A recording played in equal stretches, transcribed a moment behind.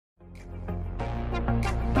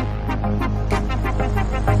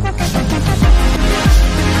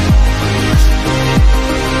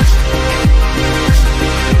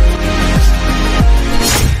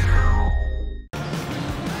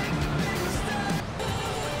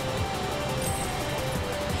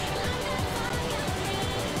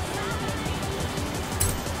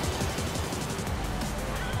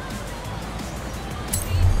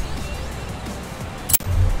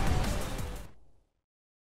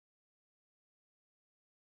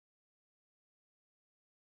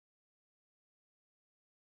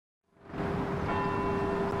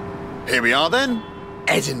Here we are then,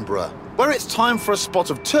 Edinburgh, where it's time for a spot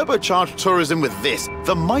of turbocharged tourism with this,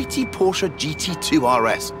 the mighty Porsche GT2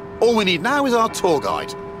 RS. All we need now is our tour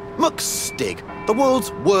guide. Muck Stig, the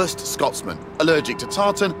world's worst Scotsman, allergic to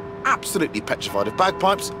tartan, absolutely petrified of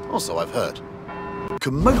bagpipes, also I've heard.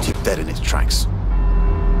 Locomotive dead in its tracks.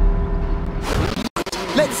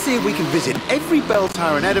 Let's see if we can visit every bell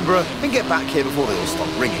tower in Edinburgh and get back here before they all stop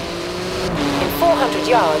ringing. In 400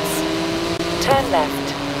 yards, turn left.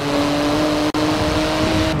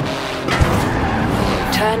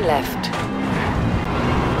 Turn left.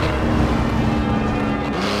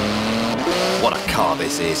 What a car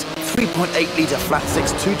this is. 3.8-litre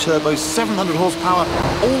flat-six, 2-turbos, 700 horsepower,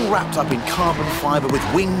 all wrapped up in carbon fibre with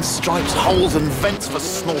wings, stripes, holes and vents for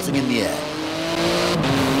snorting in the air.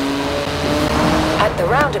 At the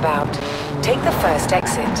roundabout, take the first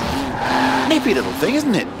exit. Nippy little thing,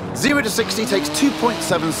 isn't it? 0 to 60 takes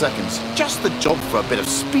 2.7 seconds. Just the job for a bit of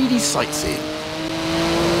speedy sightseeing.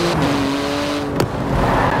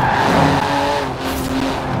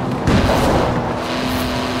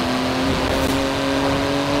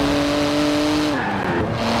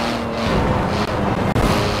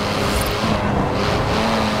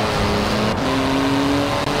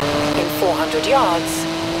 In 400 yards,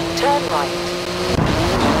 turn right.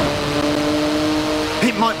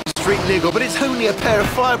 It might be street legal, but it's only a pair of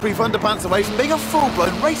fireproof underpants away from being a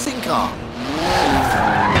full-blown racing car.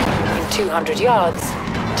 In 200 yards,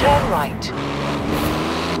 turn right.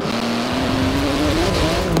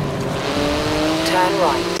 Turn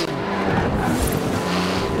right.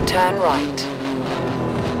 Turn right.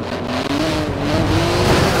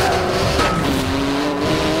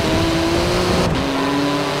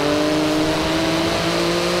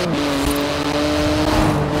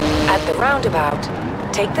 At the roundabout,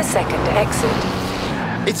 take the second exit.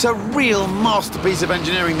 It's a real masterpiece of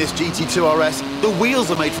engineering, this GT2 RS. The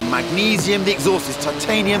wheels are made from magnesium, the exhaust is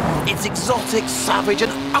titanium. It's exotic, savage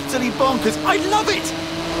and utterly bonkers. I love it!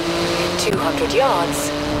 In 200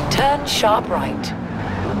 yards, turn sharp right.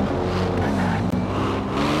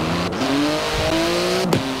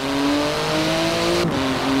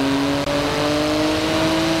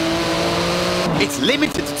 It's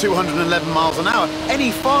limited to 211 miles an hour.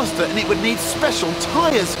 Any faster and it would need special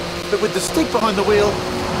tyres. But with the Stig behind the wheel,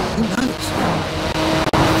 who knows?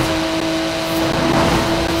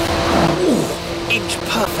 Ooh, inch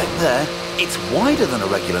perfect there. It's wider than a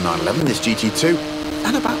regular 911, this GT2,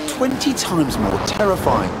 and about 20 times more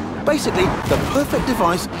terrifying. Basically, the perfect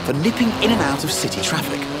device for nipping in and out of city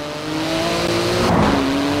traffic.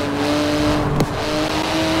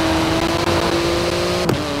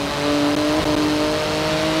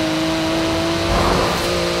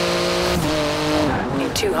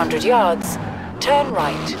 In 200 yards, turn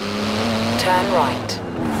right. Turn right.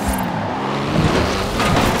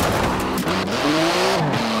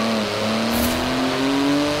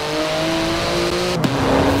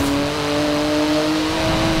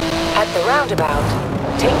 At the roundabout,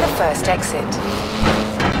 take the first exit.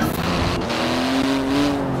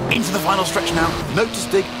 Into the final stretch now. Note to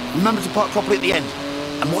Stig, remember to park properly at the end.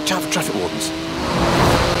 And watch out for traffic wardens.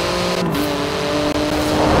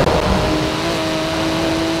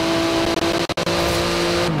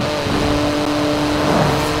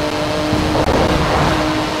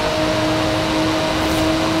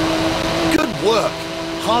 Work.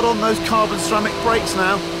 Hard on those carbon ceramic brakes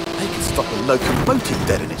now. They can stop a locomotive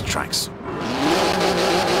dead in its tracks.